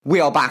We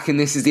are back, and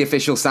this is the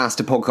official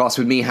SaaStr podcast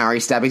with me,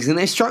 Harry Stebbings, and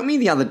it struck me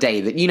the other day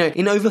that,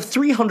 in over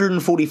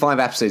 345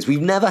 episodes,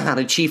 we've never had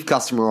a chief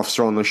customer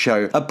officer on the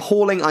show.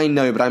 Appalling, I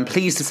know, but I'm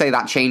pleased to say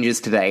that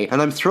changes today,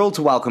 and I'm thrilled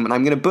to welcome, and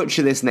I'm going to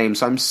butcher this name,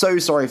 so I'm so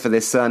sorry for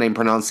this surname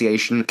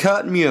pronunciation,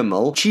 Kurt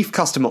Muehmel, Chief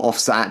Customer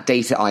Officer at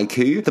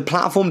Dataiku, the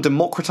platform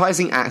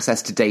democratizing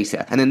access to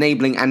data and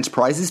enabling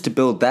enterprises to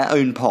build their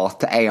own path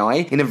to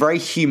AI in a very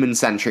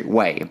human-centric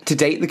way. To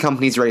date, the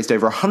company's raised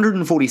over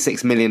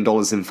 $146 million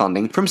in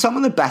funding from some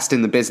of the best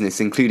in the business,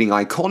 including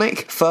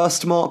Iconic,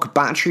 Firstmark,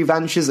 Battery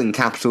Ventures, and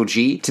Capital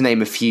G, to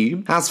name a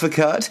few. As for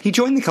Kurt, he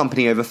joined the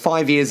company over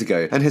 5 years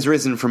ago and has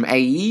risen from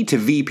AE to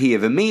VP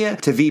of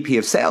EMEA to VP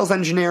of Sales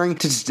Engineering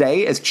to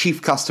today as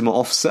Chief Customer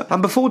Officer.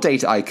 And before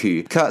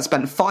Dataiku, Kurt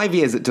spent 5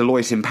 years at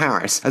Deloitte in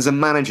Paris as a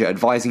manager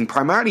advising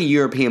primarily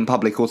European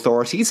public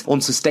authorities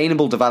on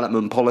sustainable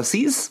development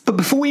policies. But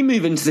before we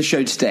move into the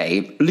show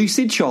today,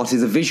 Lucidchart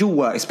is a visual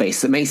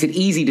workspace that makes it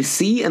easy to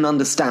see and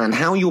understand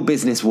how your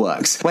business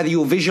works, whether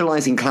you're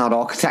visualizing cloud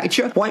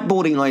architecture,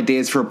 whiteboarding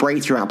ideas for a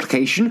breakthrough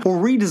application, or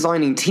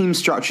redesigning team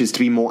structures to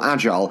be more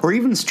agile, or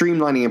even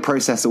streamlining a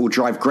process that will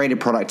drive greater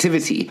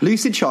productivity.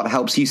 Lucidchart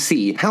helps you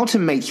see how to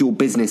make your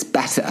business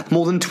better.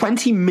 More than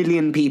 20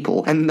 million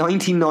people and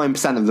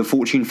 99% of the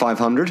Fortune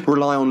 500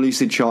 rely on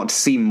Lucidchart to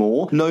see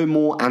more, know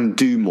more, and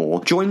do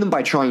more. Join them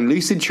by trying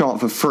Lucidchart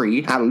for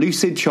free at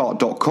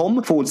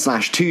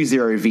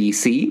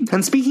lucidchart.com/20VC.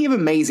 And speaking of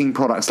amazing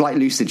products like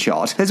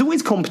Lucidchart, there's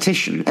always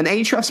competition, and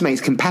Ahrefs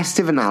makes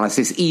competitive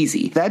analysis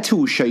easy. Their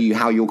tools show you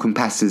how your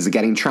competitors are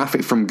getting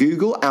traffic from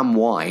Google and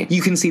why.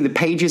 You can see the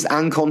pages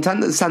and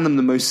content that send them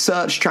the most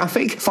search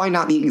traffic, find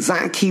out the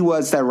exact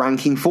keywords they're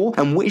ranking for,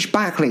 and which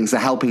backlinks are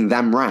helping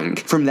them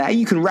rank. From there,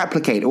 you can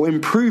replicate or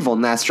improve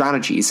on their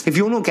strategies. If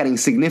you're not getting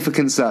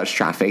significant search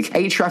traffic,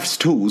 Ahrefs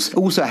tools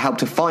also help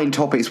to find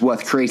topics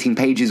worth creating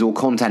pages or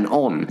content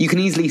on. You can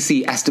easily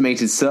see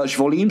estimated search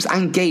volumes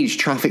and gauge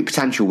traffic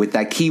potential with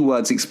their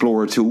Keywords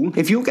Explorer tool.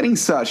 If you're getting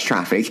search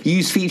traffic,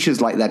 use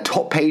features like their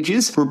top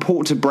pages,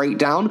 report to breakdown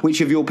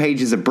which of your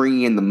pages are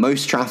bringing in the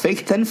most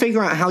traffic, then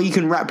figure out how you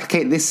can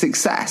replicate this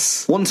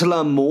success. Want to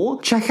learn more?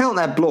 Check out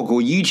their blog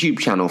or YouTube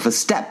channel for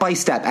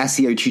step-by-step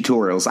SEO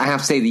tutorials. I have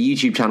to say the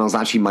YouTube channel is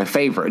actually my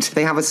favorite.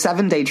 They have a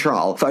 7-day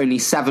trial for only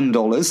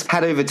 $7.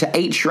 Head over to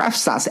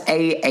Ahrefs, that's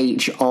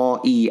ahrefs.com.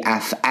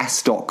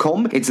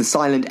 It's a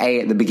silent A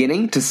at the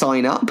beginning to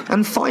sign up.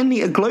 And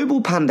finally, a global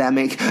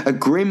pandemic, a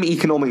grim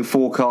economic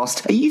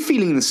forecast. Are you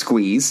feeling the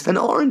squeeze? An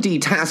R&D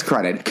tax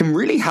credit can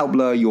really help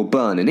lower your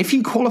burn, and if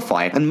you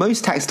qualify, and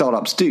most tech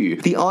startups do,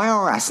 the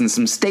IRS and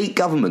some state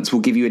governments will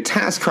give you a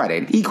tax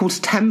credit equal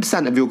to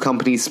 10% of your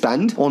company's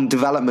spend on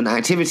development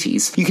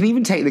activities. You can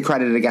even take the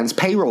credit against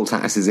payroll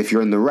taxes if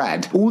you're in the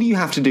red. All you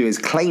have to do is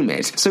claim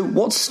it. So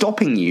what's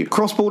stopping you?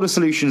 Cross-Border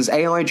Solutions'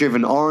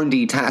 AI-driven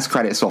R&D tax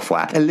credit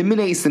software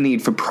eliminates the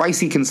need for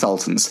pricey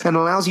consultants and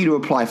allows you to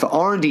apply for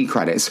R&D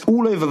credits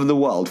all over the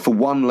world for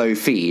one low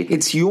fee.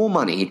 It's your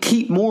money.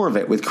 Keep more of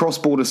it with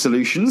Cross-Border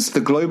Solutions,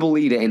 the global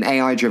leader in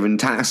AI-driven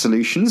tax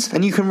solutions,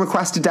 and you can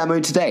request a demo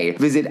today.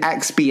 Visit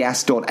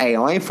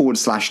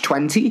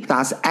xbs.ai/20.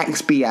 That's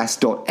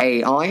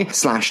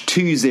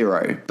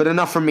xbs.ai/20. But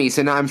enough from me,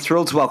 so now I'm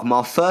thrilled to welcome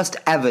our first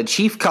ever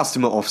Chief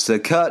Customer Officer,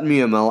 Kurt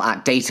Muehmel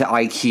at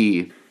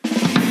Dataiku.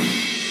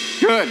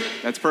 Good.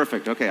 That's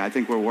perfect. Okay, I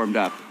think we're warmed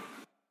up.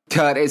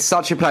 Kurt, it's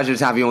such a pleasure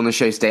to have you on the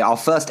show today, our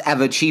first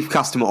ever Chief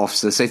Customer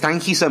Officer, so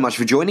thank you so much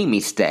for joining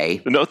me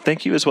today. No,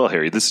 thank you as well,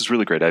 Harry. This is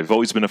really great. I've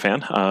always been a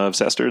fan of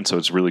SaaStr, and so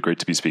it's really great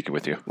to be speaking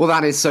with you. Well,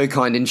 that is so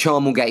kind, and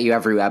charm will get you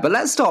everywhere. But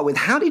let's start with,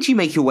 how did you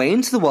make your way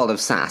into the world of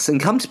SaaS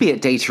and come to be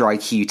at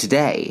Dataiku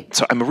today?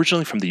 So I'm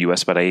originally from the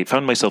US, but I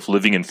found myself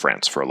living in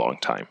France for a long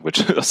time,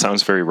 which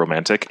sounds very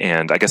romantic,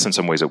 and I guess in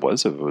some ways it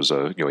was. It was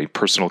a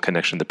personal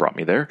connection that brought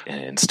me there,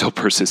 and still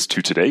persists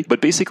to today.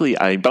 But basically,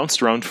 I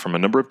bounced around from a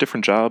number of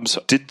different jobs,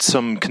 did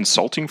some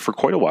consulting for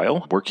quite a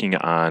while, working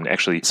on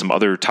actually some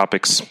other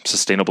topics,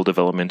 sustainable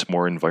development,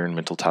 more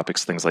environmental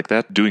topics, things like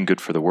that, doing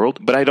good for the world.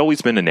 But I'd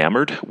always been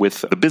enamored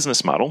with the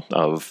business model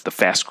of the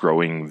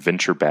fast-growing,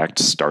 venture-backed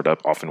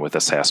startup, often with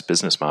a SaaS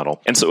business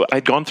model. And so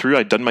I'd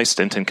done my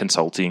stint in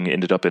consulting,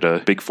 ended up at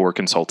a Big Four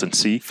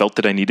consultancy, felt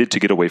that I needed to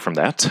get away from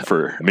that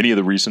for many of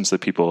the reasons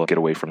that people get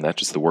away from that,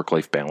 just the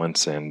work-life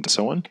balance and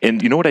so on.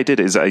 And you know what I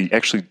did is I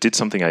actually did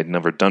something I'd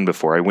never done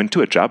before. I went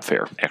to a job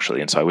fair, actually.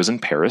 And so I was in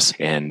Paris,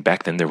 and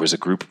back then there was a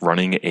group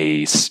running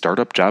a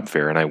startup job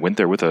fair, and I went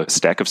there with a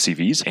stack of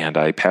CVs and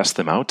I passed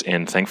them out,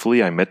 and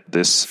thankfully I met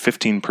this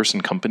 15-person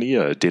company,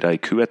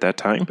 Dataiku at that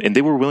time, and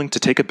they were willing to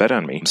take a bet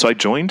on me. So I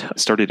joined,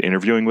 started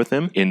interviewing with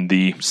them. In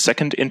the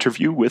second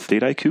interview with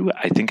Dataiku,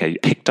 I think I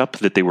picked up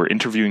that they were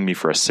interviewing me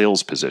for a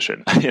sales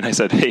position. And I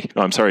said, hey,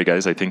 no, I'm sorry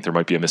guys, I think there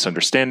might be a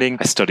misunderstanding.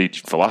 I studied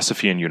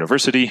philosophy in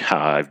university.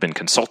 I've been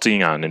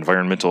consulting on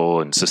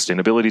environmental and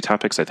sustainability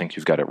topics. I think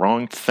you've got it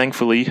wrong.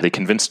 Thankfully, they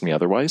convinced me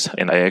otherwise,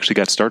 and I actually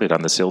got started on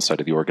on the sales side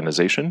of the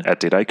organization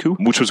at Dataiku,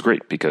 which was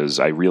great because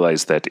I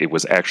realized that it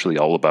was actually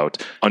all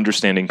about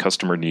understanding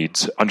customer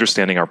needs,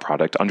 understanding our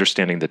product,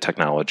 understanding the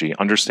technology,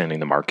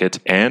 understanding the market,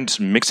 and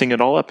mixing it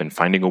all up and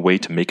finding a way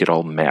to make it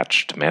all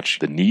match, to match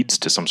the needs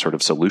to some sort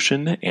of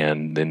solution,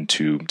 and then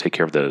to take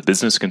care of the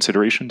business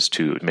considerations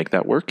to make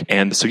that work.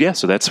 And so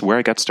that's where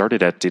I got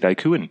started at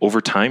Dataiku, and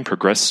over time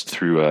progressed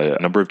through a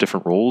number of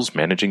different roles,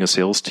 managing a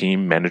sales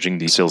team, managing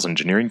the sales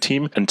engineering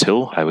team,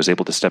 until I was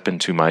able to step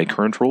into my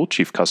current role,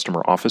 Chief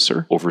Customer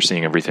Officer,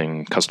 overseeing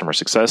everything customer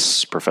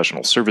success,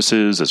 professional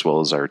services, as well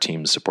as our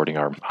teams supporting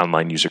our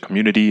online user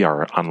community,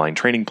 our online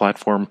training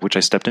platform, which I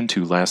stepped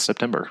into last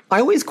September.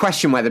 I always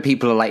question whether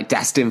people are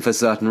destined for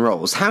certain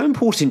roles. How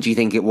important do you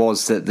think it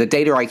was that the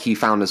Dataiku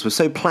founders were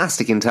so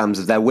plastic in terms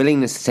of their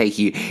willingness to take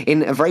you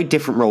in a very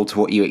different role to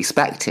what you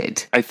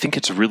expected? I think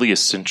it's really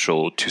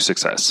essential to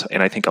success.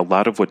 And I think a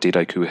lot of what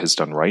Dataiku has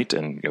done right,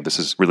 and this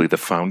is really the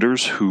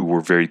founders who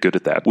were very good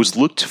at that, was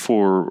looked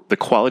for the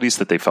qualities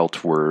that they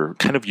felt were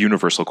kind of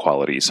universal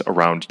qualities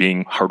around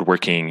being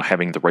hardworking,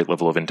 having the right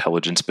level of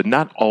intelligence, but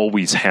not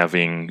always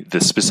having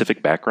the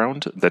specific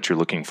background that you're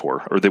looking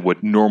for or that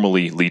would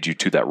normally lead you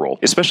to that role,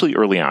 especially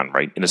early on,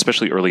 right? And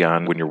especially early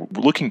on when you're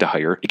looking to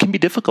hire, it can be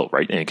difficult,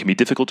 right? And it can be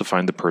difficult to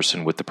find the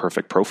person with the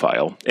perfect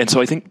profile. And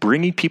so I think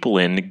bringing people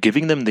in,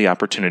 giving them the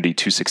opportunity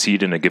to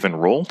succeed in a given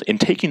role, and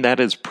taking that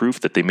as proof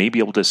that they may be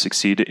able to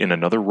succeed in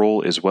another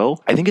role as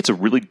well, I think it's a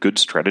really good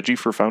strategy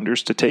for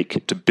founders to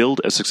take to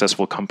build a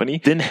successful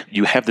company. Then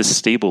you have this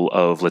stable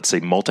of, let's say,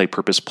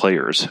 multi-purpose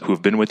players who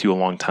have been with you a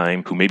long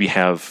time, who maybe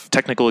have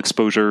technical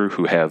exposure,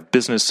 who have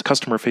business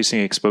customer-facing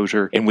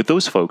exposure. And with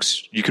those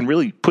folks, you can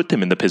really put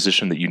them in the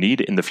position that you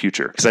need in the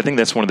future. Because I think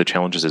that's one of the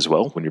challenges as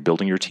well when you're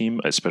building your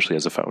team, especially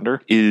as a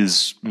founder,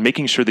 is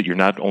making sure that you're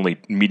not only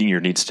meeting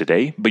your needs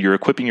today, but you're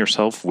equipping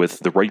yourself with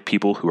the right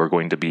people who are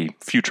going to be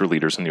future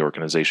leaders in the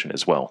organization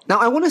as well. Now,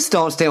 I want to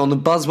start today on the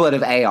buzzword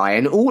of AI,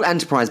 and all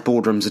enterprise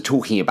boardrooms are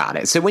talking about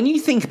it. So when you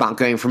think about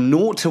going from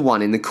 0 to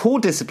 1 in the core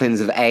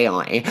disciplines of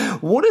AI,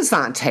 what does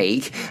that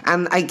take?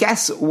 And I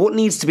guess what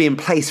needs to be in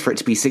place for it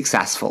to be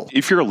successful?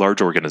 If you're a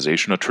large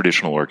organization, a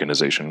traditional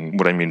organization,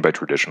 what I mean by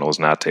traditional is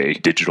not a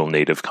digital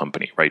native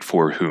company, right,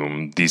 for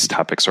whom these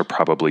topics are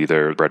probably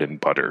their bread and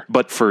butter.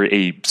 But for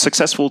a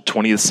successful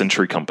 20th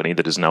century company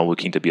that is now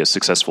looking to be a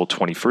successful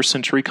 21st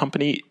century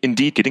company,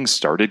 indeed, getting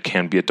started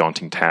can be a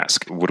daunting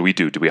task. What do we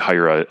do? Do we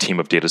hire a team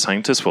of data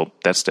scientists? Well,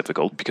 that's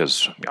difficult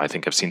because I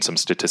think I've seen some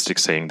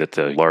statistics saying that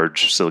the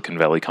large Silicon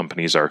Valley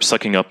companies are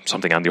sucking up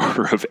something on the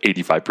order of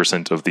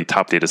 85% of the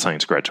top data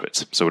science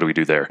graduates. So what do we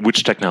do there?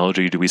 Which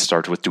technology do we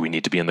start with? Do we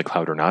need to be in the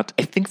cloud or not?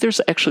 I think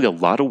there's actually a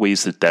lot of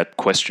ways that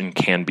question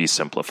can be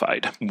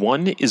simplified.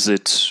 One is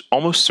that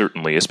almost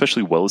certainly,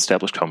 especially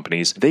well-established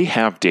companies, they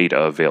have data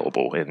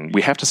available, and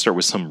we have to start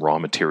with some raw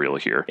material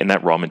here, and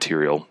that raw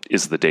material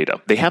is the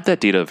data. They have that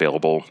data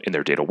available in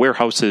their data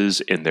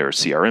warehouses, in their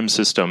CRM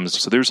systems,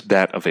 so there's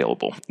that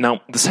available.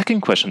 Now, the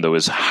second question, though,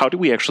 is how do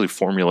we actually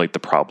formulate the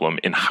problem,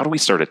 and how do we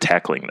start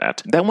tackling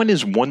that? That one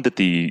is one that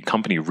the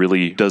company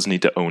really does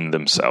need to own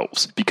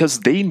themselves, because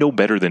they know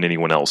better than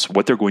anyone else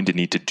what they're going to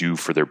need to do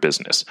for their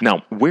business.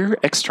 Now, where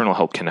external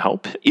help can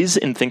help is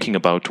in thinking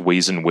about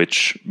ways in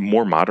which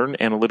more modern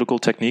analytical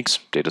techniques,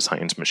 data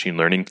science, machine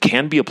learning,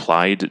 can be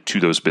applied to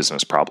those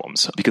business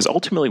problems. Because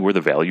ultimately where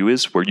the value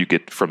is, where you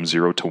get from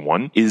 0 to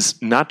 1,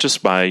 is not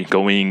just by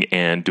going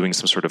and doing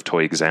some sort of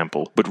toy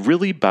example, but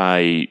really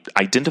by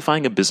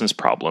identifying a business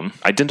problem,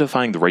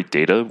 identifying the right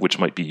data which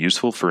might be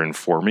useful for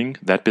informing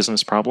that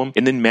business problem,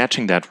 and then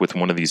matching that with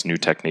one of these new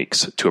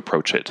techniques to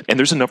approach it. And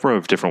there's a number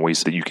of different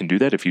ways that you can do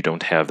that if you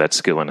don't have that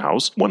skill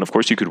in-house. One, of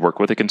course, you could work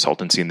with a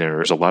consultancy, and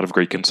there's a lot of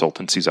great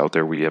consultancies out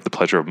there. We have the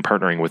pleasure of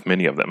partnering with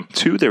many of them.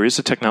 Two, there is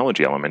a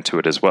technology element to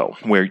it as well,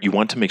 where you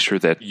want to make sure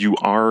that you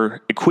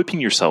are equipping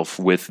yourself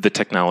with the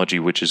technology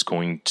which is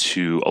going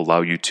to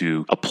allow you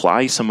to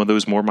apply some of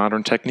those more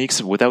modern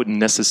techniques without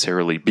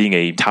necessarily being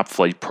a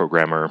top-flight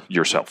programmer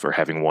yourself or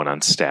having one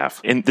on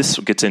staff. And this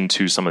gets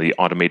into some of the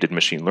automated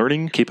machine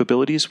learning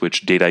capabilities,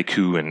 which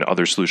Dataiku and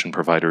other solution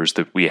providers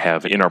that we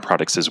have in our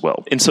products as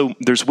well. And so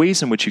there's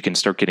ways in which you can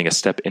start getting a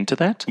step into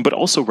that, but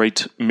also,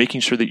 right,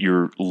 making sure that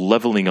you're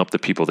leveling up the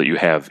people that you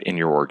have in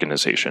your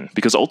organization.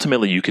 Because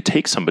ultimately, you could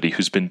take somebody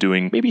who's been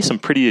doing maybe some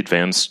pretty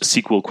advanced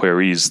SQL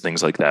queries,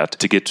 things like that,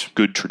 to get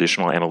good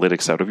traditional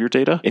analytics out of your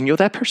data. And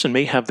that person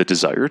may have the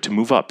desire to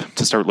move up,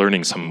 to start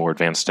learning some more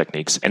advanced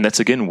techniques. And that's,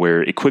 again,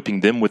 where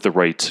equipping them with the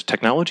right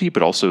technology,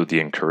 but also the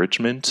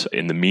encouragement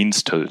and the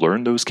means to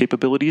learn those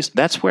capabilities,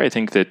 that's where I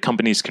think that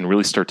companies can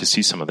really start to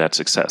see some of that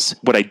success.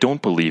 What I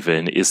don't believe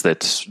in is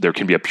that there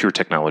can be a pure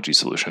technology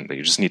solution, that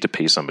you just need to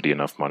pay somebody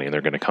enough money and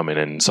they're going to come in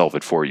and solve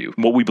it for you.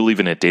 What we believe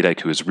in at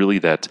Dataiku is really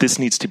that this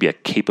needs to be a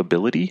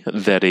capability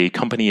that a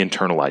company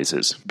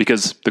internalizes.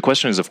 Because the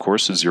question is, of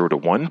course, 0 to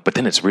 1, but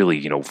then it's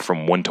really,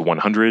 from 1 to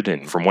 100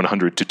 and from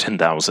 100 to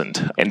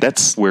 10,000. And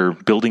that's where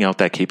building out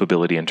that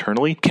capability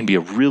internally can be a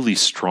really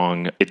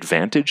strong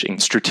advantage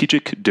and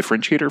strategic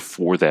differentiator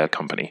for that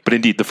company. But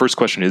indeed, the first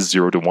question is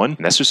 0 to 1.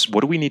 And that's just,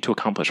 what do we need to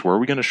accomplish? Where are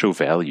we going to show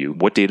value?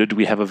 What data do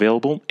we have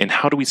available? And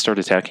how do we start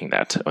attacking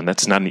that. And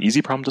that's not an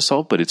easy problem to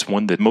solve, but it's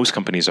one that most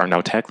companies are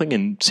now tackling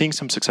and seeing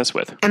some success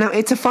with. And now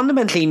it's a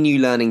fundamentally new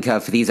learning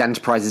curve for these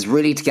enterprises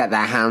really to get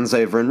their hands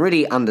over and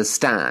really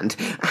understand.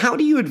 How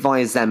do you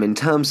advise them in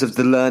terms of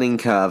the learning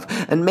curve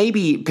and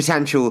maybe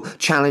potential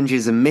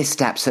challenges and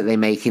missteps that they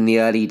make in the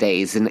early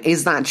days? And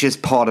is that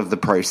just part of the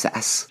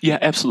process? Yeah,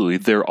 absolutely.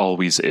 There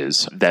always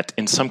is. That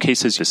in some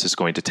cases, this is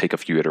going to take a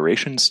few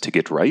iterations to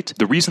get right.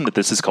 The reason that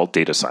this is called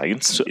data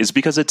science is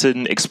because it's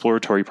an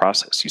exploratory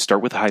process. You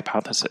start with a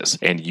hypothesis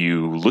and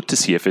you look to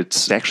see if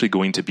it's actually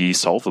going to be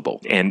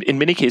solvable. And in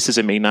many cases,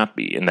 it may not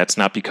be. And that's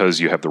not because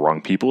you have the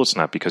wrong people. It's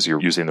not because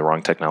you're using the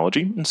wrong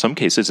technology. In some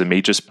cases, it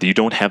may just be you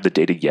don't have the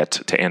data yet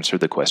to answer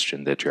the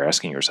question that you're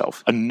asking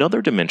yourself.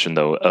 Another dimension,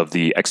 though, of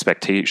the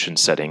expectation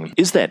setting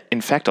is that, in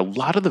fact, a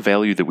lot of the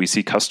value that we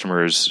see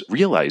customers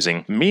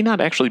realizing may not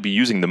actually be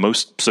using the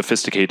most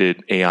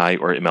sophisticated AI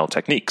or ML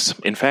techniques.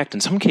 In fact, in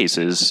some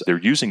cases, they're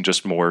using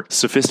just more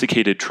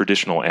sophisticated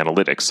traditional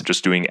analytics,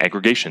 just doing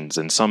aggregations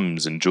and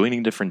sums and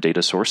joining different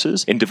data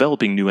sources and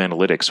developing new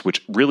analytics,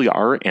 which really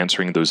are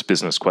answering those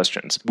business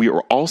questions. We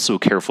are also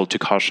careful to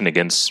caution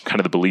against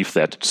kind of the belief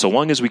that so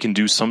long as we can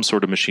do some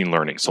sort of machine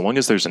learning, so long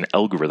as there's an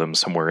algorithm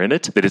somewhere in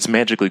it, that it's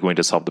magically going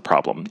to solve the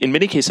problem. In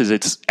many cases,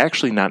 it's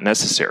actually not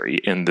necessary,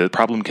 and the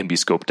problem can be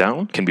scoped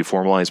down, can be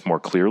formalized more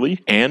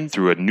clearly, and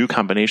through a new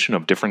combination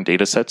of different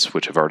data sets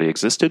which have already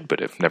existed but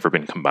have never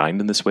been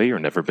combined in this way or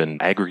never been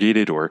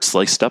aggregated or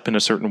sliced up in a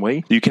certain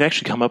way, you can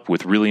actually come up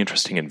with really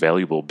interesting and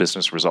valuable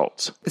business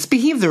results.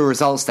 Speaking of the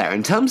results there,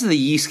 in terms of the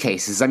use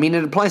cases, I mean,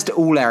 it applies to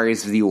all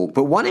areas of the org,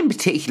 but one in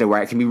particular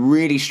where it can be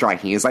really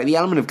striking is like the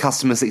element of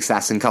customer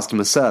success and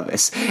customer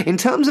service. In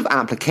terms of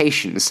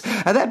applications,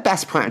 are there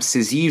best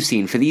practices you've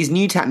seen for these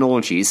new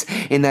technologies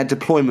in their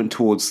deployment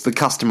towards the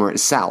customer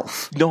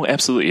itself? No,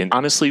 absolutely. And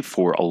honestly,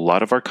 for a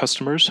lot of our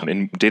customers,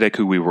 in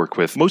Dataiku, we work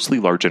with mostly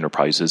large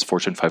enterprises,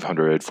 Fortune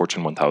 500,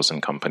 Fortune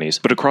 1000 companies,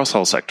 but across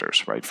all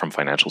sectors, right? From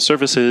financial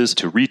services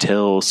to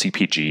retail,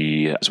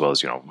 CPG, as well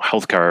as,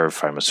 healthcare,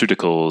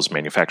 pharmaceuticals,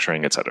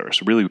 manufacturing, etc.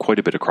 So really quite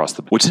a bit across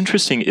the board. What's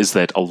interesting is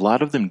that a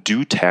lot of them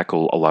do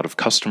tackle a lot of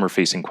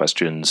customer-facing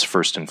questions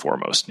first and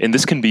foremost. And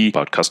this can be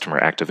about customer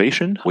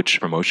activation.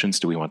 Which promotions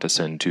do we want to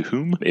send to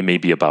whom? It may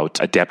be about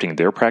adapting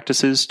their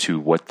practices to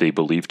what they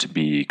believe to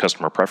be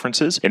customer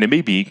preferences. And it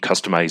may be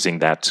customizing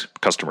that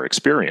customer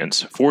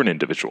experience for an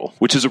individual,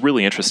 which is a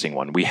really interesting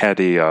one. We had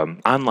a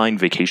online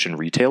vacation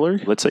retailer,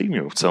 let's say,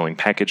 selling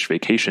packaged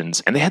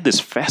vacations, and they had this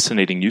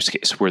fascinating use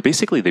case where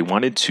basically they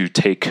wanted to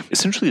take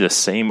essentially the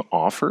same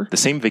offer, the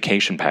same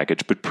vacation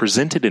package, but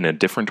present it in a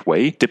different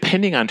way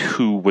depending on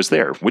who was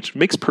there, which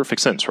makes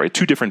perfect sense, right?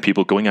 Two different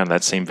people going on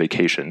that same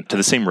vacation to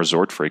the same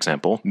resort, for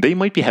example, they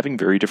might be having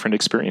very different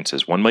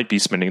experiences. One might be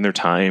spending their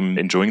time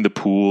enjoying the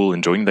pool,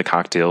 enjoying the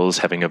cocktails,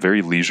 having a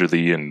very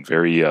leisurely and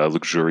very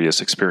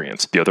luxurious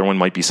experience. The other one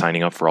might be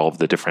signing up for all of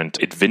the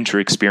different adventure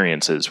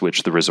experiences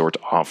which the resort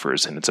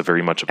offers, and it's a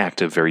very much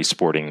active, very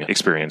sporting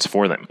experience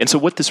for them. And so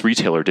what this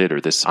retailer did,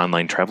 or this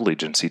online travel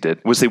agency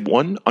did, was they,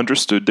 one,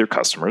 understood their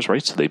customers,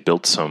 right? So they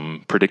built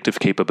some predictive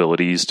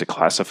capabilities to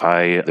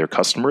classify their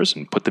customers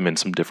and put them in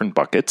some different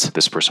buckets.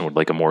 This person would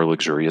like a more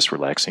luxurious,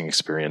 relaxing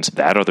experience.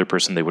 That other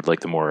person, they would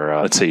like the more,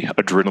 let's say,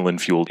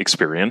 adrenaline-fueled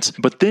experience.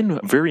 But then,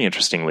 very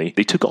interestingly,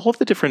 they took all of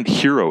the different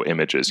hero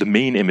images, the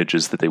main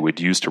images that they would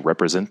use to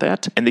represent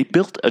that, and they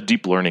built a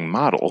deep learning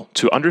model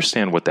to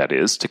understand what that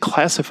is, to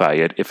classify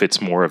it if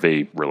it's more of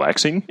a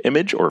relaxing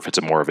image or if it's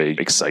a more of a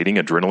exciting,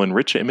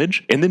 adrenaline-rich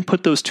image, and then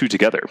put those two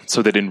together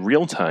so that in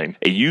real time,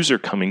 a user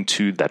coming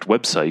to that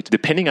website,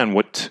 depending on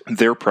what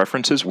their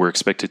preferences were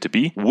expected to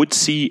be, would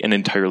see an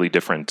entirely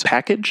different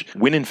package,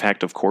 when in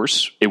fact, of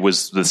course, it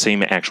was the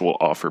same actual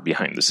offer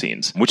behind the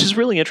scenes, which is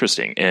really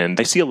interesting. And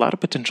I see a lot of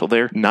potential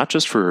there, not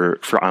just for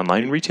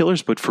online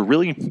retailers, but for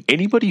really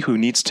anybody who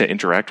needs to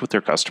interact with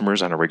their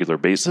customers on a regular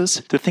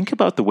basis, to think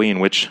about the way in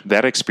which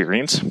that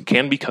experience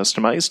can be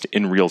customized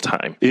in real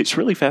time. It's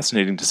really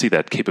fascinating to see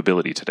that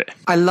capability today.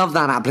 I love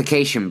that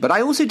application, but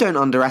I also don't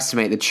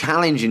underestimate the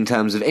challenge in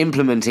terms of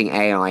implementing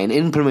AI and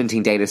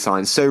implementing data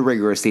science so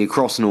rigorously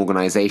across an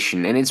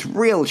organization, and it's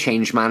real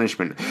change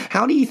management.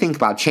 How do you think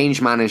about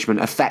change management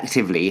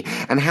effectively,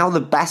 and how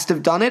the best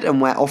have done it,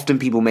 and where often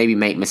people maybe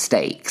make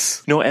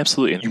mistakes? No,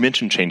 absolutely. You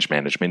mentioned change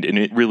management, and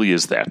it really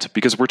is that,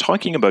 because we're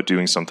talking about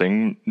doing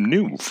something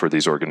new for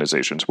these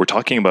organizations. We're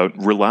talking about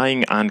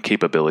relying on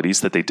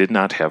capabilities that they did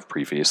not have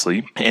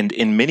previously, and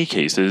in many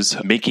cases,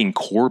 making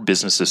core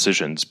business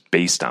decisions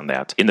based on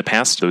that. In the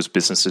past, those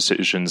business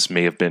decisions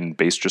may have been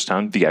based just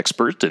on the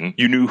expert, and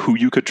you knew who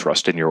you could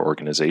trust in your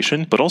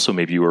organization, but also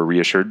maybe you were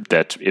reassured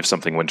that if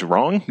something went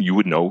wrong, you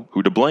would know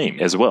who to blame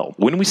as well.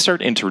 When we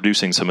start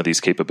introducing some of these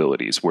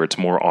capabilities where it's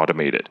more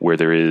automated, where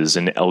there is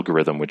an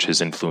algorithm which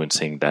is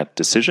influencing that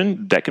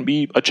decision, that can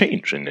be a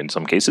change. And in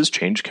some cases,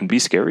 change can be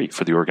scary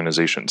for the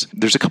organizations.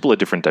 There's a couple of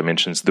different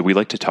dimensions that we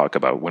like to talk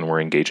about when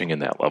we're engaging in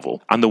that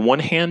level. On the one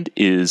hand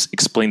is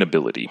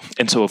explainability.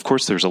 And so, of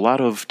course, there's a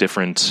lot of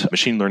different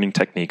machine learning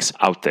techniques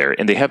out there,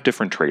 and they have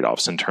different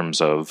trade-offs in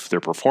terms of their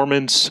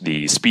performance,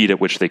 the speed at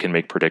which they can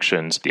make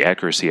predictions, the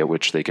accuracy at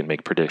which they can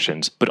make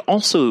predictions, but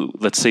also also,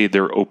 let's say,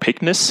 their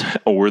opaqueness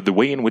or the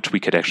way in which we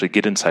could actually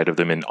get inside of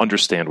them and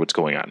understand what's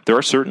going on. There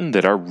are certain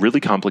that are really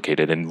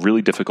complicated and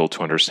really difficult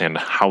to understand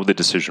how the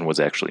decision was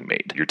actually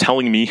made. You're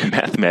telling me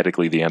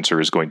mathematically the answer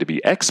is going to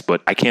be X,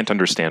 but I can't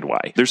understand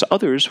why. There's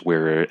others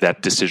where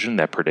that decision,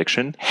 that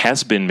prediction,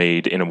 has been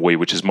made in a way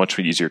which is much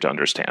easier to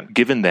understand.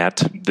 Given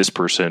that this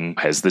person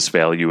has this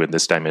value in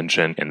this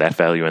dimension and that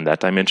value in that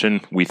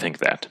dimension, we think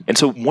that. And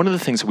so one of the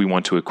things that we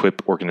want to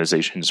equip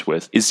organizations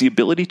with is the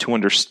ability to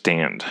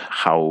understand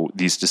how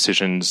these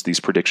decisions, these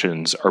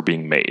predictions are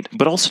being made,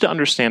 but also to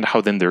understand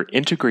how then they're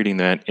integrating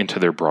that into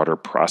their broader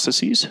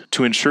processes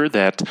to ensure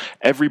that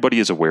everybody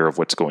is aware of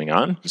what's going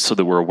on, so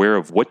that we're aware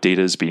of what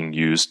data is being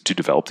used to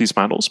develop these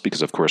models,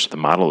 because of course the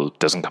model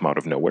doesn't come out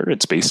of nowhere,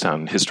 it's based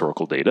on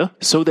historical data,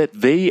 so that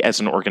they as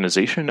an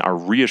organization are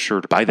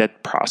reassured by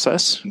that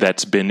process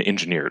that's been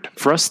engineered.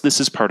 For us, this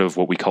is part of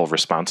what we call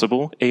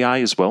responsible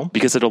AI as well,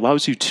 because it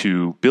allows you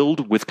to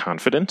build with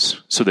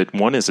confidence so that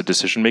one, as a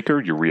decision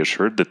maker, you're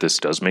reassured that this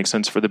does make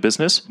sense for the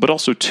business, but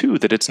also two,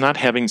 that it's not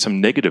having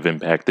some negative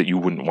impact that you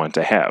wouldn't want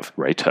to have,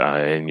 right?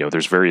 And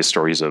there's various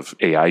stories of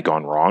AI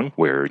gone wrong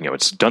where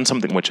it's done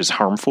something which is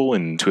harmful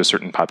to a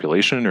certain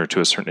population or to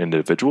a certain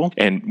individual.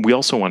 And we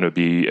also want to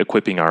be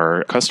equipping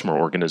our customer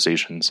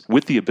organizations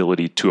with the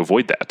ability to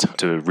avoid that,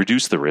 to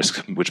reduce the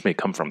risk which may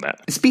come from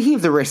that. Speaking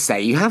of the risks there,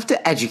 you have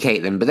to educate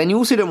them, but then you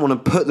also don't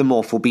want to put them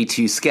off or be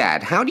too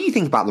scared. How do you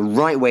think about the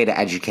right way to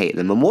educate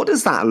them, and what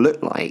does that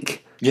look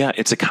like? Yeah,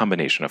 it's a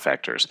combination of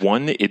factors.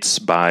 One, it's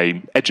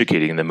by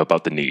educating them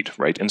about the need,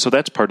 right? And so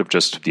that's part of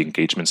just the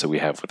engagements that we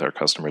have with our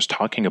customers,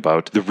 talking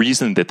about the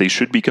reason that they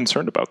should be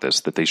concerned about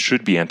this, that they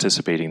should be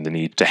anticipating the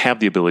need to have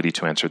the ability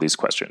to answer these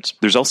questions.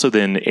 There's also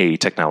then a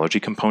technology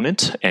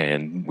component,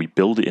 and we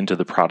build into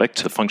the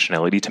product the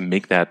functionality to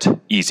make that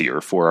easier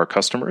for our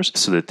customers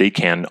so that they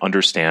can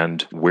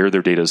understand where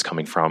their data is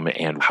coming from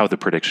and how the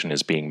prediction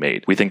is being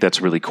made. We think that's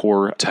really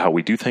core to how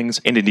we do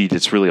things, and indeed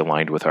it's really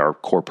aligned with our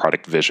core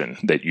product vision,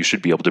 that you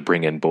should be able to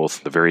bring in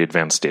both the very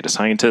advanced data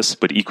scientists,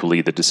 but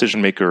equally the decision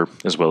maker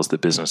as well as the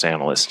business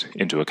analyst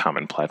into a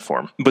common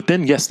platform. But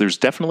then, yes, there's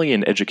definitely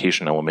an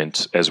education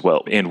element as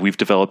well. And we've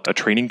developed a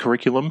training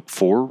curriculum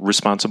for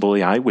responsible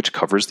AI, which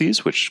covers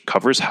these, which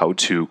covers how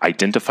to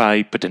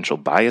identify potential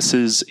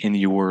biases in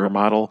your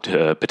model,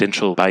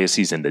 potential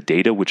biases in the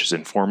data, which is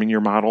informing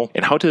your model,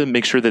 and how to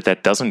make sure that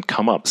that doesn't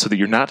come up so that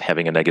you're not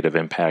having a negative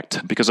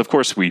impact. Because, of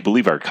course, we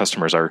believe our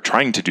customers are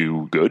trying to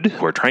do good,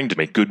 who are trying to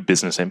make good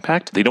business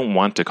impact. They don't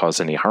want to cause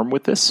any harm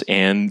with this,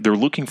 and they're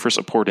looking for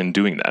support in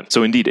doing that.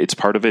 So indeed, it's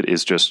part of it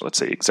is just, let's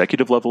say,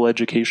 executive level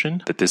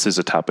education, that this is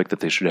a topic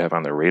that they should have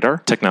on their radar,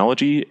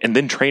 technology, and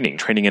then training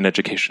and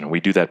education. We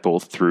do that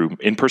both through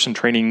in-person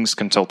trainings,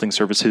 consulting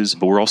services,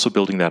 but we're also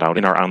building that out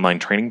in our online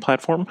training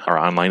platform, our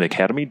online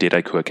academy,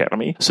 Dataiku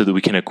Academy, so that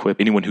we can equip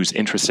anyone who's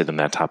interested in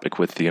that topic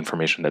with the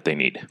information that they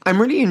need.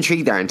 I'm really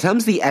intrigued there. In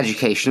terms of the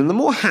education and the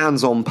more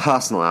hands-on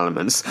personal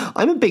elements,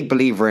 I'm a big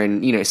believer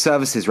in,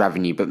 services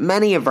revenue, but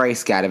many are very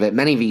scared of it.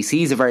 Many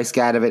VCs are very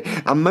scared of it,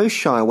 and most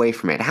shy away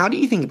from it. How do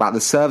you think about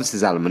the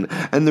services element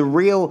and the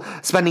real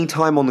spending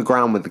time on the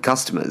ground with the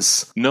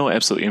customers? No,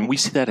 absolutely. And we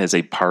see that as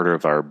a part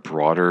of our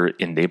broader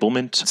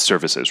enablement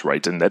services,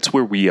 right? And that's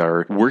where we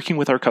are working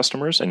with our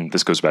customers. And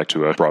this goes back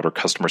to a broader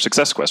customer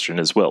success question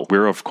as well.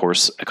 We're, of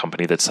course, a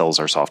company that sells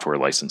our software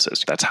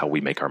licenses. That's how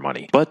we make our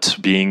money. But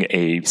being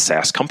a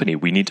SaaS company,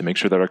 we need to make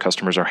sure that our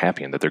customers are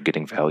happy and that they're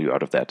getting value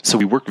out of that. So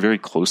we work very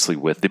closely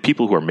with the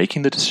people who are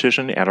making the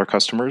decision at our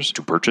customers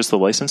to purchase the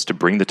license, to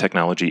bring the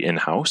technology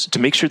in-house, to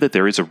make sure that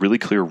there is a really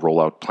clear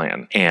rollout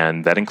plan.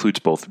 And that includes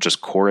both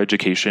just core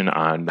education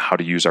on how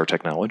to use our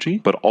technology,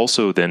 but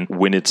also then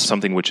when it's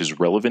something which is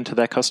relevant to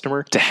that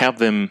customer, to have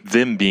them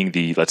being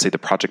the, let's say, the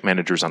project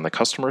managers on the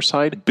customer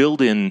side,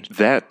 build in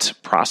that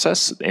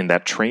process and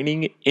that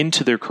training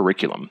into their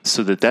curriculum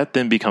so that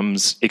then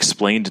becomes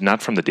explained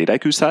not from the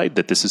Dataiku side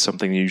that this is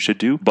something you should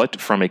do, but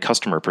from a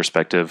customer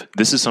perspective,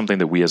 this is something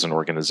that we as an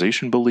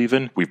organization believe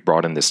in. We've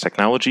brought in this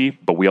technology,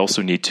 but we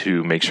also need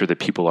to make sure that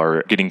people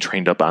are getting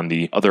trained up on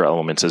the other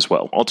elements as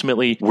well.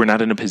 Ultimately, we're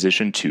not in a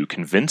position to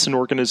convince an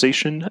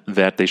organization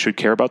that they should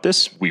care about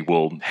this. We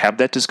will have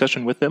that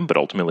discussion with them, but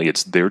ultimately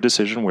it's their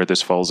decision where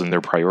this falls in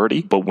their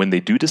priority. But when they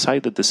do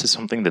decide that this is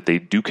something that they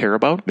do care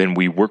about, then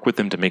we work with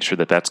them to make sure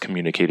that that's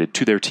communicated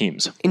to their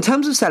teams. In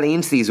terms of selling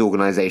into these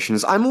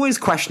organizations, I'm always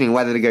questioning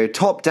whether to go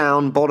top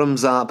down,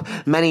 bottoms up.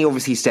 Many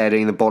obviously stay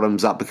doing the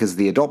bottoms up because of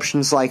the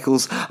adoption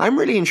cycles. I'm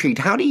really intrigued.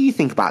 How do you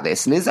think about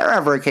this? And is there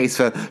ever a case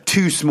for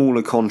too small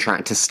a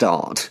contract to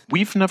start?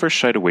 We've never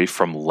shied away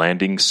from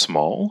landing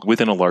small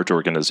within a large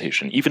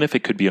organization, even if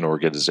it could be an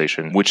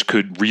organization which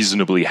could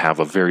reasonably have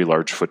a very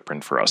large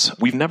footprint for us.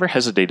 We've never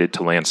hesitated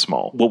to land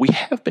small. What we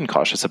have been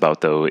cautious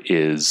about, though,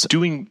 is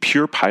doing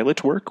pure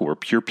pilot work or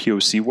pure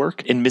POC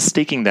work and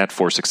mistaking that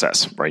for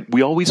success, right?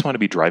 We always want to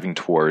be driving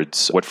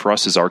towards what for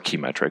us is our key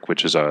metric,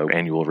 which is our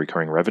annual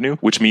recurring revenue,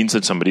 which means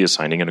that somebody is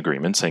signing an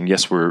agreement saying,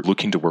 yes, we're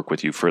looking to work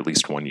with you for at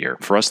least 1 year.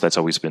 For us, that's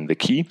always been the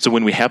key. So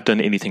when we have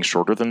done anything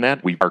shorter than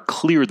that, we are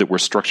clear that we're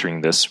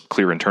structuring this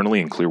clear internally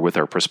internally and clear with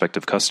our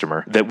prospective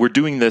customer that we're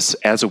doing this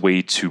as a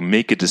way to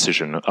make a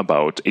decision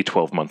about a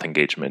 12-month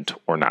engagement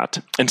or not.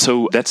 And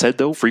so that said,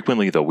 though,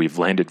 frequently, though, we've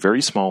landed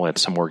very small at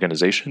some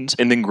organizations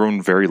and then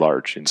grown very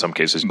large, in some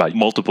cases by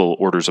multiple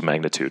orders of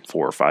magnitude,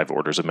 4 or 5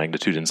 orders of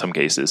magnitude in some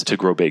cases, to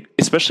grow big.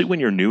 Especially when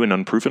you're new and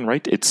unproven,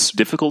 right? It's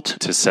difficult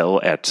to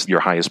sell at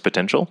your highest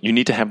potential. You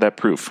need to have that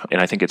proof.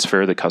 And I think it's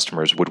fair that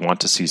customers would want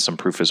to see some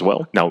proof as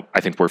well. Now,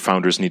 I think where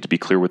founders need to be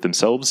clear with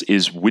themselves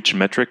is which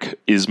metric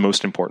is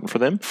most important for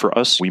them. For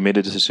us, we made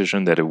a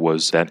decision that it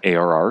was that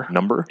ARR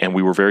number, and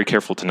we were very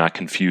careful to not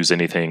confuse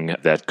anything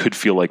that could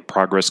feel like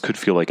progress, could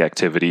feel like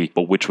activity,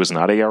 but which was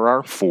not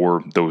ARR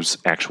for those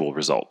actual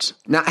results.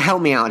 Now,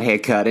 help me out here,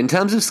 Kurt. In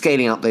terms of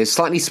scaling up those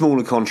slightly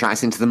smaller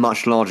contracts into the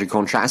much larger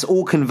contracts,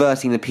 or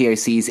converting the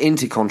POCs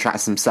into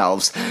contracts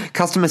themselves,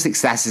 customer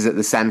success is at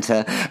the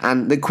center,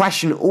 and the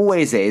question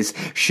always is,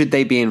 should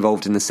they be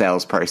involved in the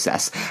sales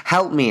process?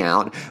 Help me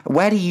out.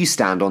 Where do you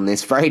stand on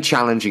this very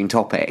challenging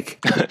topic?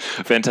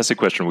 Fantastic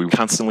question. We're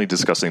constantly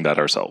discussing that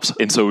ourselves.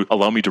 And so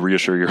allow me to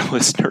reassure your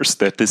listeners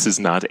that this is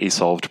not a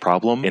solved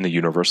problem in a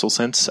universal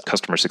sense.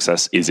 Customer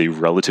success is a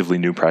relatively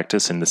new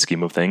practice in the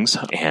scheme of things,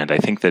 and I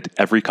think that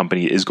every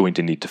company is going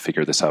to need to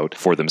figure this out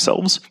for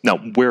themselves. Now,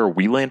 where are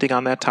we landing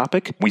on that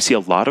topic? We see a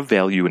lot of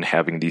value in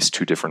having these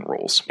two different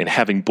roles, in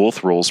having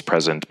both roles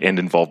present and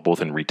involved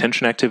both in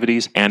retention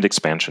activities and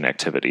expansion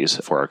activities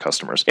for our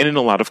customers. And in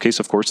a lot of cases,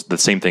 of course, the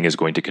same thing is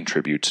going to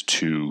contribute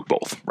to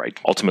both, right?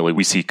 Ultimately,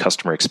 we see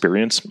customer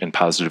experience and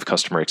positive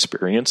customer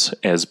experience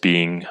as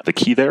being the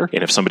key there.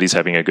 And if somebody's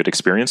having a good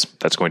experience,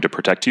 that's going to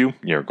protect you.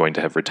 You're going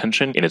to have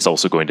retention, and it's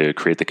also going to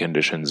create the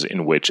conditions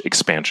in which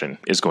expansion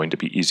is going to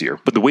be easier.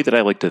 But the way that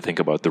I like to think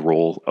about the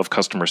role of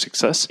customer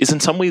success is in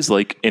some ways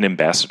like an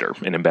ambassador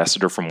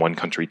from one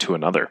country to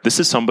another. This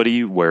is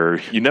somebody where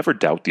you never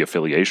doubt the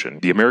affiliation.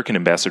 The American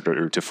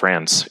ambassador to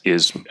France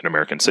is an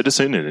American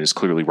citizen and is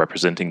clearly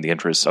representing the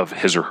interests of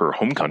his or her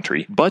home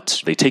country,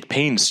 but they take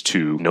pains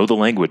to know the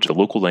language, the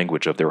local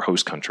language of their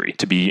host country,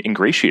 to be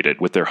ingratiated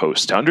with their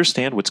host, to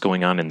understand what's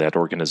going on in that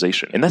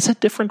organization. And that's a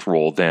different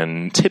role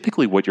than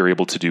typically what you're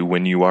able to do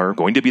when you are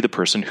going to be the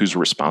person who's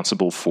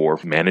responsible for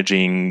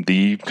managing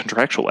the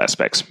contractual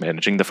aspects,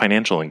 managing the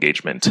financial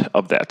engagement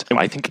of that. And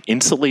I think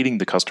insulating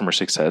the customer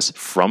success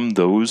from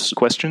those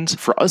questions,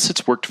 for us,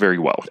 it's worked very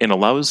well and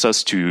allows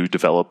us to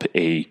develop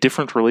a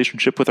different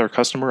relationship with our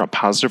customer, a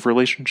positive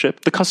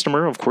relationship. The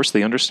customer, of course,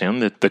 they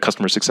understand that the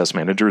customer success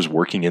manager is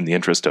working in the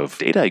interest of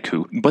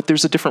Dataiku, but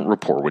there's a different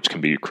rapport which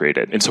can be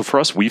created. And so for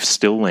us, we've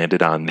still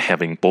landed on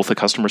having both a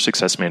customer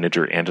success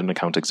manager and an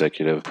account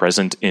executive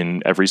present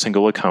in every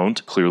single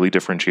account, clearly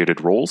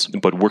differentiated roles,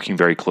 but working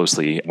very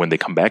closely when they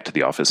come back to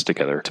the office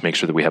together to make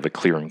sure that we have a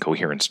clear and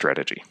coherent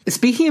strategy.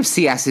 Speaking of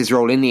CS's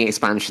role in the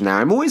expansion there,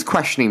 I'm always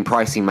questioning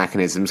pricing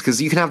mechanisms,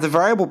 because you can have the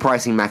variable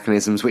pricing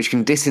mechanisms which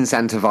can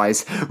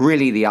disincentivize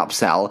really the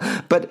upsell,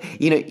 but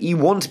you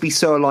want to be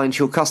so aligned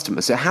to your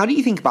customer. So how do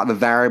you think about the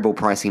variable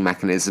pricing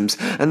mechanisms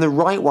and the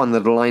right one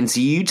that aligns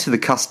you to the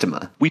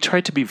customer? We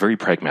try to be very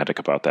pragmatic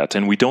about that,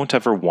 and we don't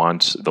ever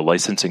want the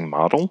licensing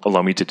model,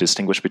 allow me to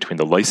distinguish between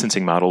the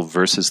licensing model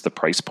versus the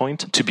price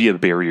point, to be a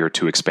barrier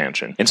to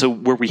expansion. And so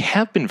where we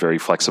have been very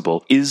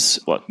flexible is,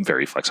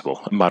 very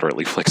flexible,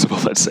 moderately flexible,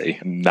 let's say.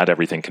 Not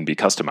everything can be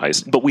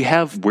customized, but we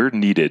have, where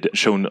needed,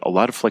 shown a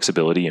lot of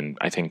flexibility and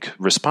I think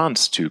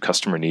response to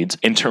customer needs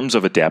in terms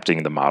of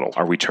adapting the model.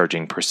 Are we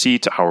charging per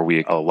seat? How are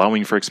we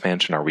allowing for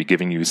expansion? Are we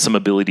giving you some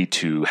ability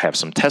to have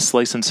some test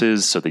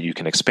licenses so that you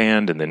can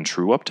expand and then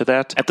true up to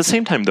that? At the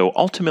same time, though,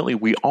 ultimately,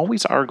 we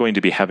always are going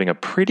to be having a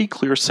pretty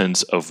clear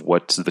sense of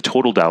what the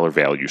total dollar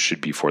value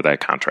should be for that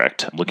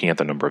contract. Looking at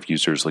the number of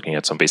users, looking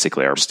at some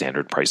basically our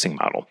standard pricing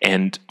model.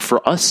 And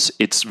for us,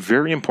 it's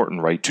very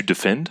important, right, to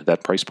defend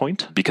that price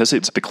point because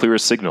it's the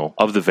clearest signal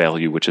of the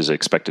value which is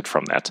expected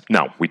from that.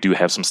 Now, we do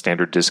have some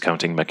standard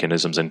discounting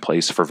mechanisms in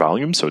place for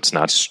volume, so it's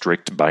not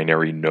strict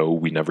binary, no,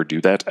 we never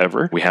do that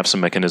ever. We have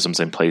some mechanisms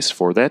in place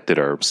for that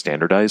are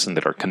standardized and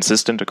that are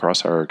consistent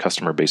across our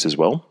customer base as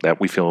well, that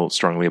we feel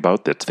strongly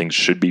about, that things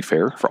should be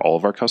fair for all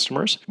of our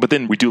customers. But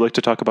then we do like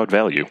to talk about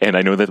value. And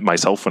I know that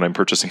myself, when I'm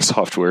purchasing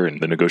software in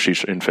the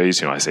negotiation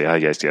phase, I say,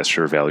 yes,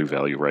 sure,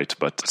 value, right,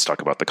 but let's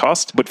talk about the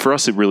cost. But for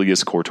us, it really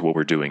is core to what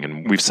we're doing.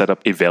 And we've set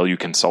up a value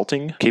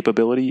consulting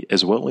capability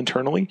as well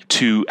internally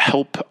to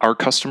help our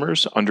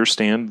customers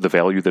understand the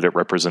value that it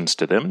represents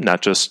to them,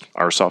 not just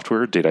our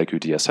software, Dataiku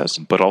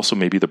DSS, but also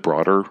maybe the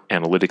broader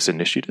analytics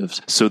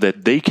initiatives so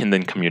that they can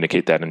then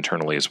communicate that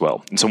internally as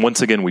well. And so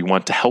once again, we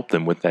want to help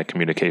them with that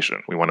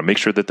communication. We want to make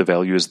sure that the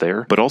value is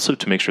there, but also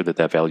to make sure that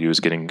that value is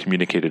getting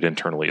communicated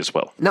internally as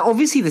well. Now,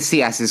 obviously the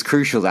CS is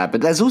crucial there,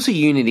 but there's also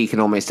unit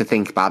economics to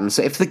think about. And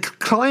so if the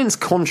client's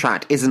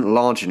contract isn't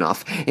large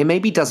enough, it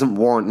maybe doesn't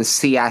warrant the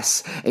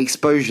CS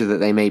exposure that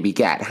they maybe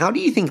get. How do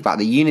you think about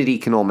the unit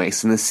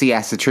economics and the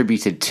CS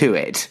attributed to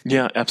it?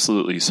 Yeah,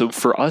 absolutely. So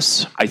for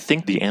us, I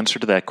think the answer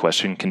to that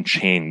question can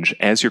change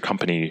as your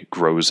company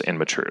grows and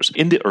matures.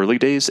 In the early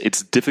days,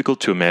 it's difficult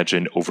to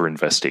imagine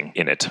overinvesting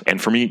in it.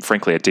 And for me,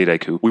 frankly, at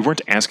Dataiku, we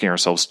weren't asking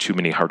ourselves too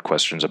many hard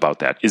questions about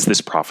that. Is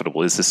this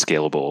profitable? Is this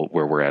scalable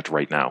where we're at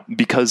right now? now,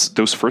 because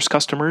those first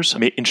customers,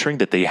 ensuring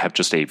that they have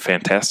just a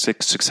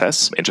fantastic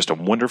success and just a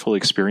wonderful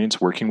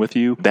experience working with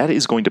you, that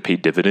is going to pay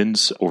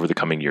dividends over the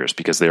coming years,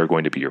 because they are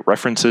going to be your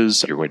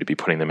references. You're going to be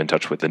putting them in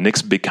touch with the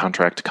next big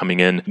contract coming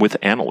in, with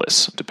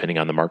analysts. Depending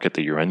on the market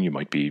that you're in, you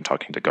might be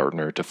talking to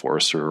Gartner, to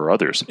Forrester, or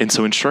others. And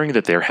so ensuring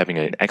that they're having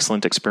an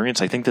excellent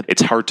experience, I think that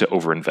it's hard to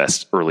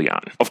overinvest early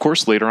on. Of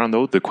course, later on,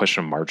 though, the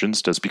question of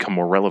margins does become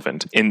more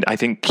relevant. And I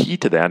think key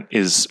to that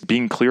is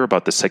being clear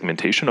about the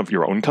segmentation of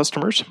your own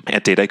customers.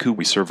 At Dataiku,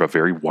 we serve a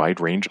very wide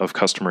range of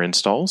customer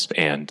installs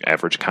and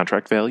average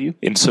contract value.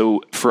 And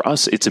so for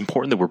us, it's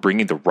important that we're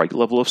bringing the right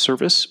level of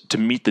service to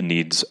meet the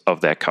needs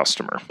of that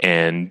customer,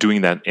 and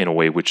doing that in a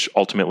way which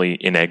ultimately,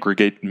 in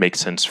aggregate, makes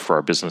sense for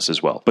our business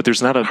as well. But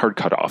there's not a hard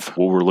cutoff.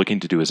 What we're looking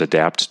to do is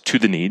adapt to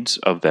the needs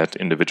of that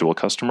individual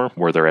customer,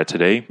 where they're at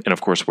today, and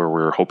of course, where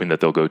we're hoping that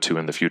they'll go to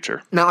in the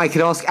future. Now, I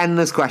could ask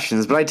endless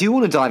questions, but I do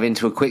want to dive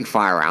into a quick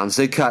fire round.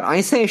 So, Kurt,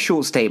 I say a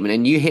short statement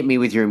and you hit me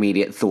with your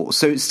immediate thoughts.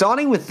 So,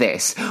 starting with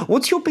this,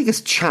 what's your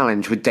biggest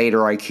challenge with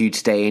Dataiku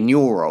today in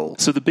your role?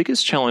 So the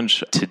biggest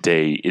challenge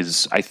today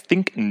is, I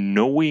think,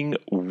 knowing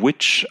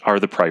which are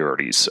the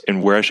priorities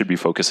and where I should be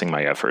focusing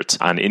my efforts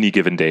on any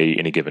given day,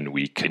 any given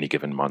week, any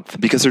given month.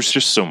 Because there's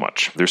just so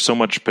much. There's so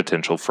much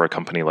potential for a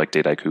company like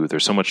Dataiku.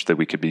 There's so much that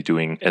we could be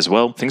doing as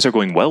well. Things are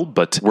going well,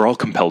 but we're all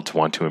compelled to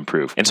want to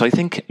improve. And so I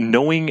think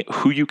knowing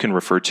who you can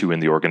refer to in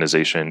the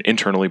organization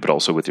internally, but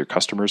also with your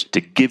customers,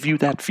 to give you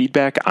that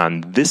feedback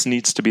on this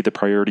needs to be the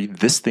priority,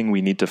 this thing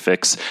we need to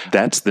fix,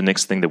 that's the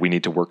next thing that we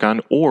need to work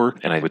on. Or,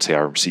 and I would say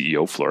our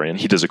CEO, Florian,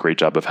 he does a great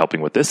job of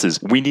helping with this,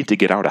 is we need to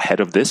get out ahead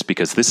of this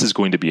because this is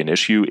going to be an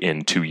issue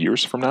in 2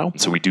 years from now.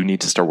 So we do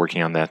need to start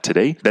working on that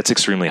today. That's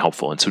extremely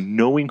helpful. And so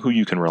knowing who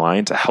you can rely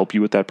on to help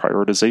you with that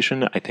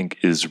prioritization, I think,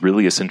 is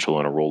really essential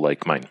in a role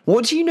like mine.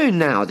 What do you know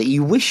now that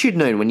you wish you'd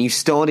known when you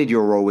started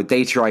your role with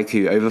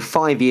Dataiku over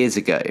 5 years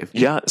ago?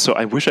 Yeah, so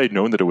I wish I'd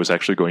known that it was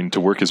actually going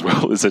to work as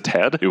well as it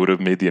had. It would have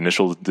made the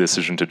initial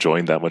decision to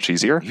join that much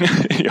easier,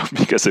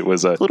 because it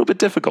was a little bit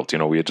difficult.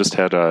 We had just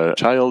had a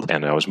child,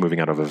 and I was moving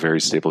out of a very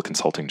stable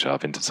consulting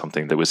job into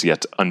something that was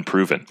yet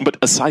unproven. But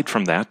aside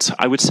from that,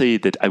 I would say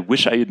that I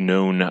wish I had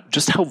known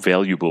just how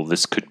valuable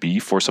this could be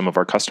for some of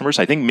our customers.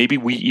 I think maybe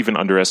we even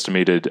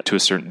underestimated, to a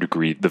certain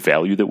degree, the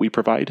value that we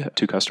provide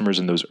to customers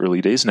in those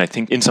early days. And I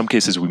think in some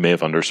cases we may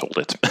have undersold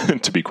it,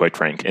 to be quite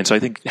frank. And so I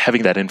think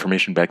having that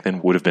information back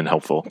then would have been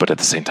helpful. But at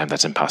the same time,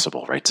 that's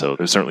impossible, right? So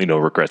there's certainly no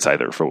regrets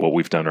either for what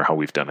we've done or how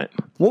we've done it.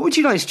 What would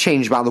you guys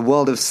change about the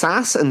world of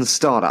SaaS and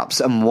startups,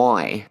 and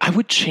why? I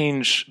would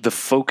change the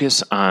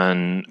focus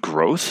on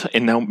growth.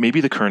 And now maybe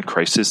the current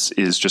crisis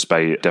is just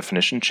by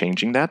definition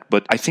changing that.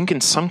 But I think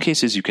in some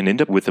cases you can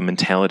end up with a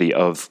mentality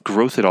of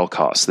growth at all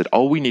costs, that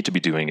all we need to be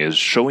doing is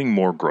showing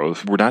more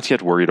growth. We're not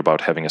yet worried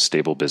about having a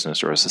stable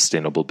business or a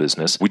sustainable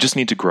business. We just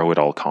need to grow at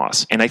all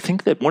costs. And I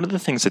think that one of the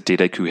things that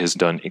Dataiku has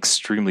done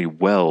extremely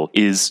well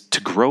is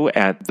to grow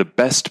at the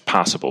best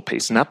possible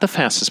pace, not the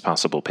fastest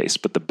possible pace,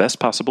 but the best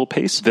possible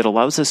pace that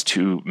allows us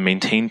to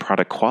maintain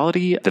product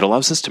quality, that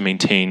allows us to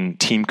maintain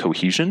team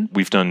cohesion.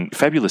 We've done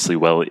fabulously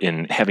well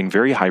in having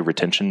very high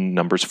retention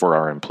numbers for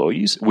our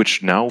employees,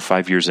 which now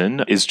 5 years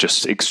in is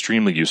just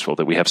extremely useful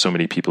that we have so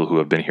many people who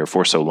have been here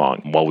for so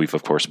long, while we've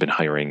of course been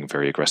hiring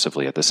very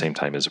aggressively at the same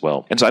time as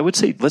well. And so I would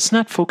say let's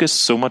not focus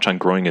so much on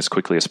growing as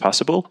quickly as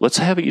possible. Let's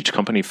have each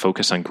company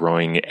focus on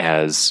growing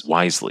as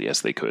wisely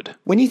as they could.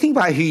 When you think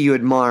about who you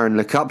admire and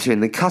look up to in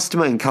the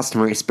customer and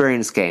customer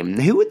experience game,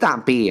 who would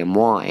that be and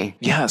why?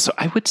 Yeah, so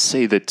I would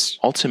say that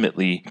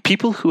ultimately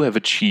people who have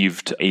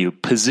achieved a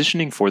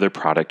positioning for their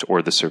product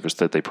or the service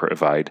that they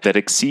provide that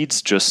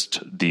exceeds just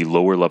the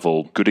lower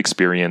level good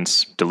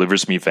experience,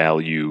 delivers me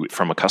value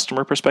from a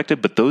customer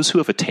perspective, but those who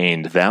have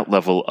attained that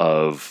level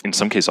of, in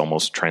some cases,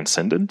 almost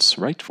transcendence,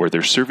 right? Where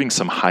they're serving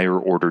some higher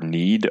order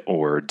need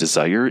or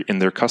desire in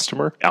their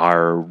customer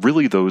are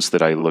really those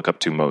that I look up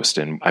to most.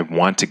 And I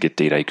want to get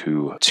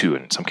Dataiku to,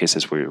 in some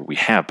cases where we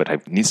have, but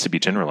it needs to be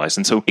generalized.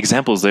 And so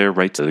examples there,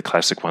 right? The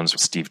classic ones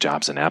with Steve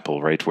Jobs and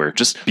Apple, right? Where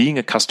just being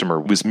a customer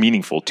was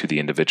meaningful to the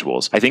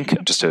individuals. I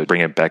think, just to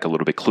bring it back a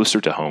little bit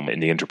closer to home in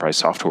the enterprise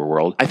software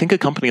world, I think a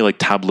company like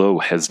Tableau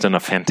has done a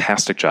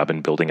fantastic job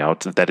in building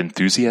out that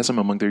enthusiasm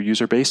among their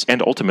user base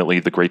and ultimately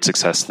the great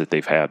success that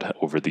they've had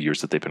over the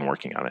years that they've been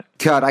working on it.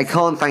 Kurt, I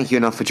can't thank you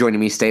enough for joining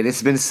me today. This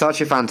has been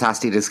such a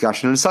fantastic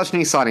discussion and such an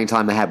exciting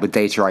time ahead with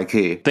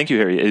Dataiku. Thank you,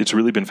 Harry. It's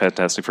really been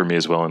fantastic for me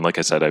as well. And like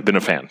I said, I've been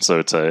a fan, so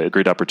it's a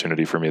great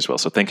opportunity for me as well.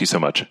 So thank you so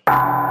much.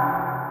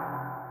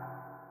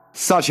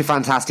 Such a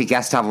fantastic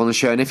guest to have on the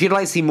show, and if you'd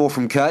like to see more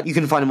from Kurt, you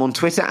can find him on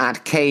Twitter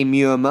at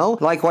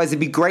Muehmel. Likewise, it'd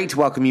be great to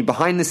welcome you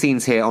behind the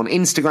scenes here on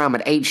Instagram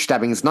at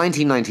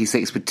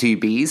hstebbings1996 with 2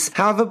 B's.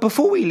 However,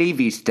 before we leave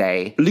you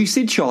today,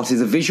 Lucidchart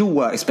is a visual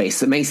workspace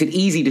that makes it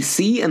easy to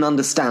see and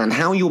understand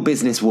how your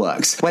business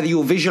works. Whether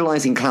you're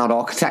visualizing cloud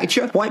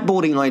architecture,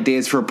 whiteboarding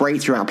ideas for a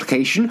breakthrough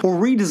application,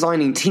 or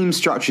redesigning team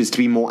structures to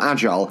be more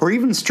agile, or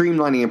even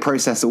streamlining a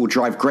process that will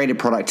drive greater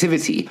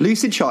productivity,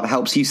 Lucidchart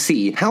helps you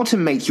see how to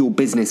make your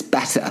business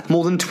better, more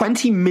More than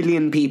 20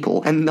 million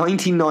people and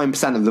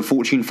 99% of the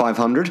Fortune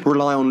 500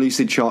 rely on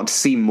Lucidchart to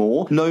see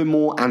more, know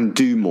more, and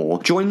do more.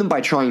 Join them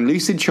by trying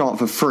Lucidchart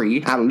for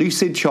free at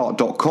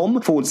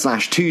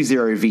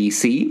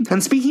lucidchart.com/20VC.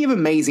 And speaking of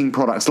amazing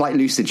products like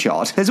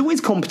Lucidchart, there's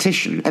always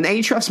competition, and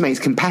Ahrefs makes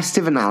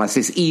competitive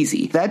analysis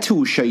easy. Their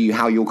tools show you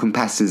how your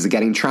competitors are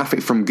getting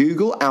traffic from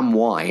Google and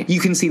why. You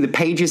can see the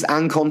pages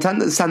and content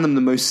that send them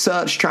the most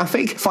search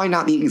traffic, find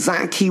out the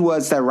exact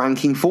keywords they're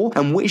ranking for,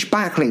 and which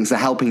backlinks are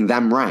helping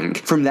them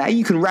rank. From there,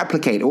 you can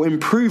replicate or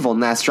improve on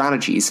their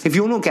strategies. If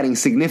you're not getting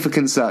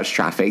significant search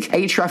traffic,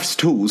 Ahrefs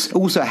tools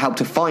also help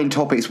to find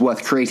topics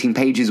worth creating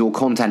pages or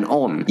content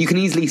on. You can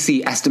easily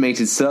see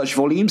estimated search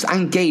volumes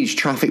and gauge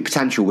traffic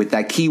potential with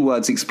their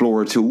Keywords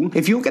Explorer tool.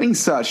 If you're getting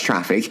search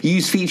traffic,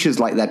 use features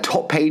like their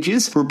top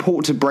pages,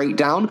 report to break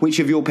down which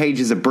of your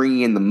pages are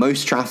bringing in the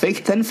most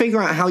traffic, then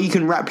figure out how you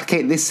can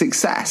replicate this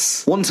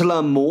success. Want to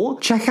learn more?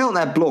 Check out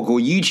their blog or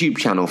YouTube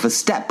channel for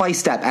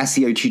step-by-step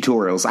SEO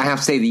tutorials. I have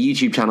to say the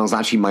YouTube channel is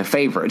actually my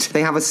favorite.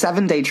 They have a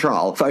 7-day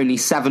trial for only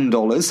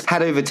 $7.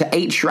 Head over to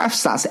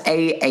Ahrefs, that's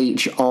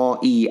ahrefs.com.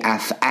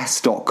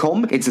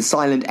 It's a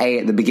silent A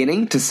at the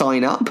beginning to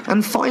sign up.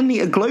 And finally,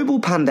 a global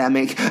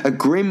pandemic, a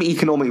grim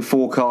economic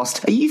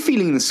forecast. Are you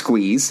feeling the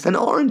squeeze? An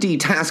R&D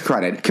tax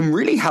credit can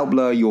really help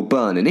lower your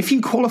burn, and if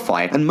you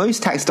qualify, and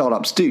most tech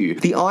startups do,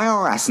 the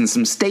IRS and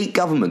some state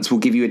governments will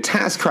give you a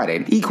tax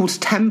credit equal to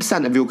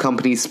 10% of your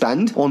company's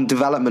spend on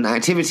development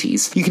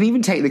activities. You can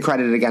even take the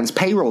credit against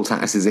payroll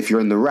taxes if you're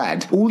in the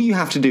red. All you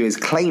have to do is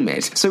claim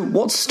it. So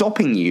what's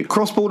stopping you?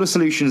 Cross-Border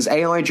Solutions'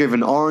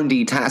 AI-driven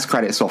R&D tax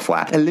credit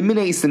software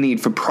eliminates the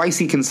need for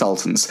pricey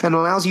consultants and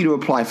allows you to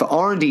apply for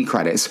R&D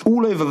credits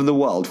all over the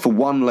world for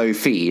one low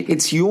fee.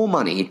 It's your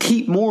money.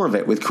 Keep more of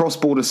it with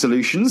Cross-Border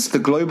Solutions, the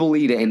global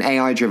leader in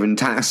AI-driven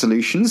tax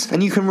solutions,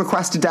 and you can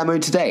request a demo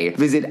today.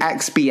 Visit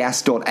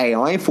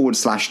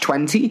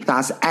xbs.ai/20.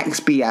 That's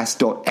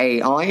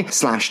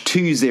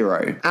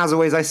xbs.ai/20. As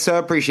always, I so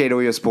appreciate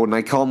all your support, and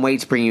I can't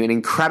wait to bring you an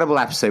incredible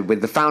episode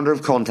with the founder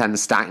of Content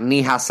Stack,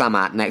 Nihal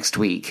Samat, next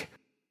week.